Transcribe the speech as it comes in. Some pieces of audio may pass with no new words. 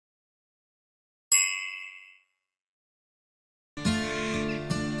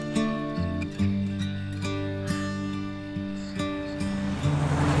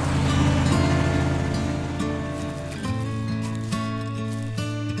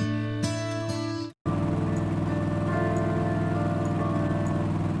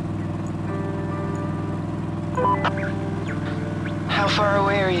far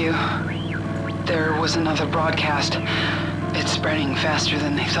away are you? There was another broadcast. It's spreading faster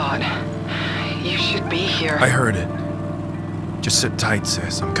than they thought. You should be here. I heard it. Just sit tight,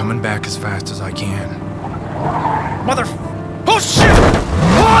 sis. I'm coming back as fast as I can. Mother... Oh, shit!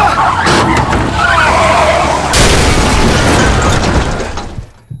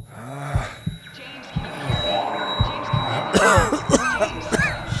 James, can you hear me? James, can you hear me?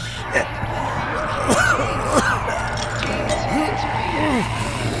 James,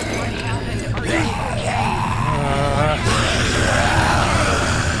 it's me. What happened? Are you okay?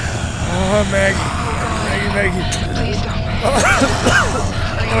 Oh, Maggie. Maggie. Please don't.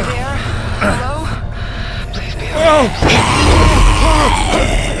 Are you there? Hello? Please be okay.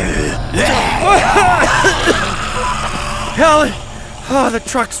 Helen! Oh, the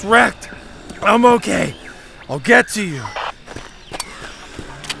truck's wrecked. I'm okay. I'll get to you.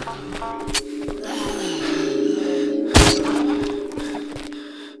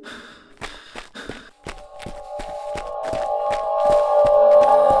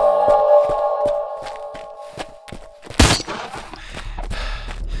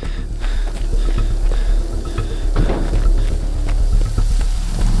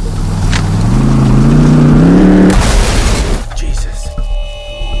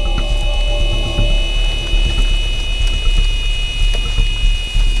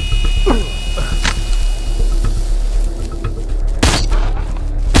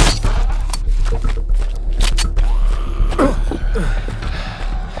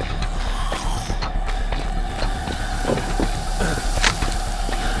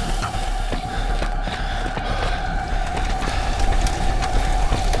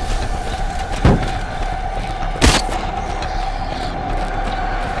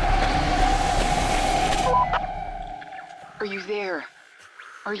 Are you there?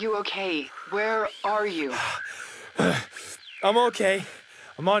 Are you okay? Where are you? I'm okay.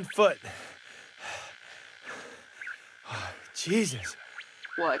 I'm on foot. Jesus.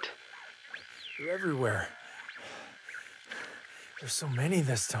 What? They're everywhere. There's so many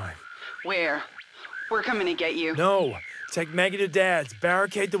this time. Where? We're coming to get you. No. Take Maggie to Dad's.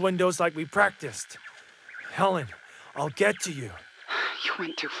 Barricade the windows like we practiced. Helen, I'll get to you. You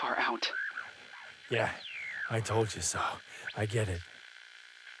went too far out. Yeah, I told you so. I get it.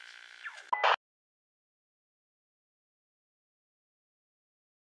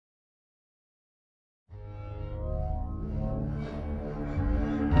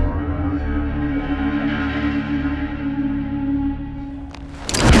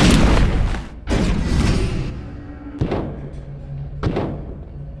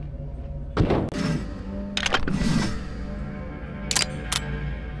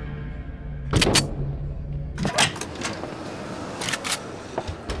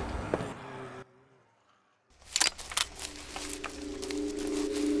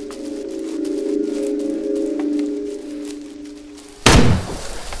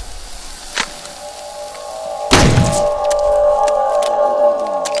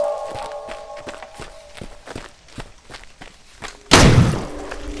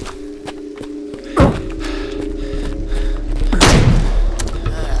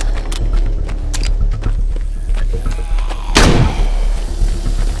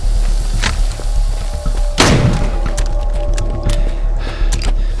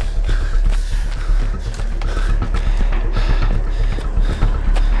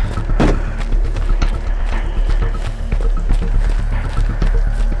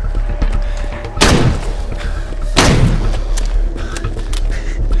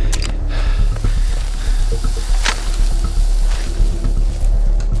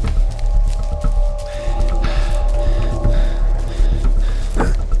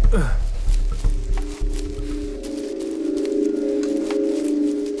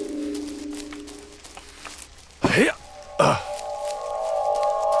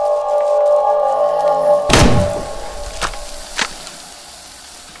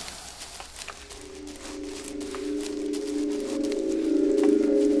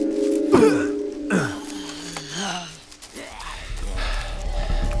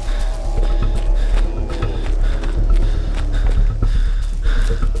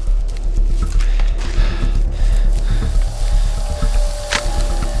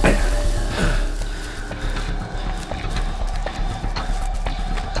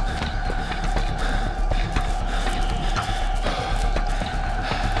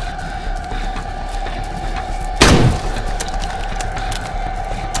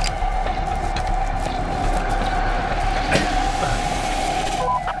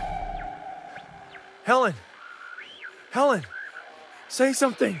 Helen! Say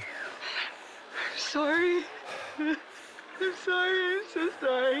something! Sorry. I'm sorry. I'm so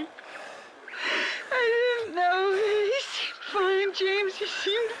sorry. I didn't know. He seemed fine, James. He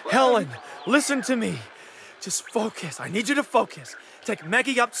seemed fine. Helen, listen to me. Just focus. I need you to focus. Take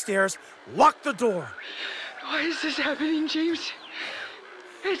Maggie upstairs. Lock the door. Why is this happening, James?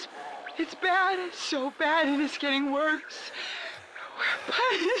 It's bad. It's so bad, and it's getting worse. We're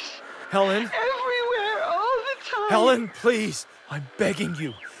punished. Helen. Everywhere, all the time. Helen, please. I'm begging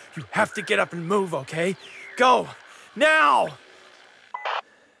you. You have to get up and move, okay? Go. Now!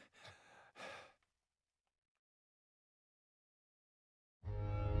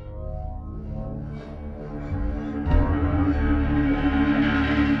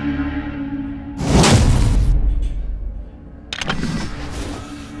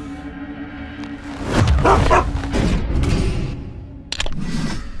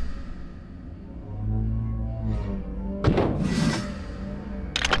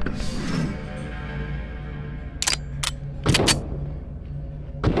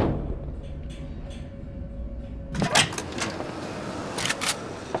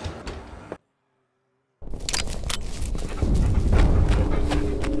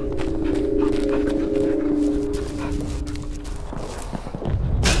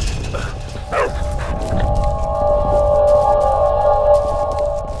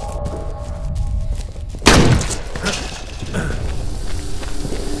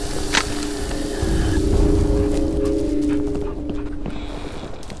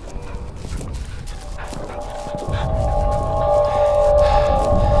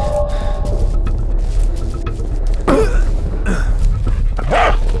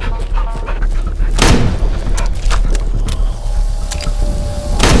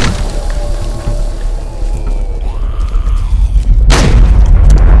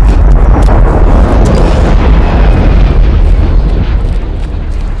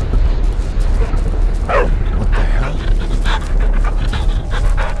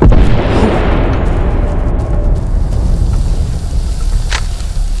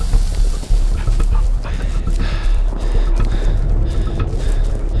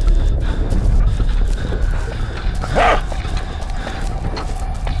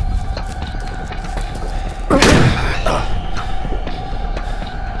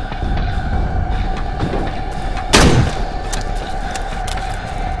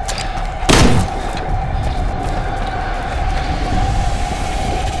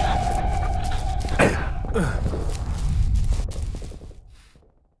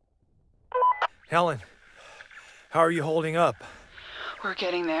 Helen, how are you holding up? We're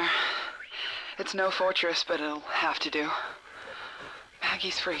getting there. It's no fortress, but it'll have to do.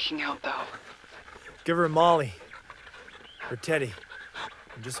 Maggie's freaking out, though. Give her Molly. Or Teddy.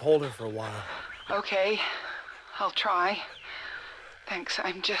 And just hold her for a while. Okay. I'll try. Thanks.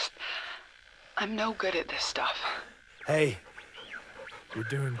 I'm no good at this stuff. Hey, you're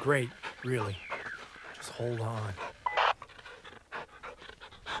doing great, really. Just hold on.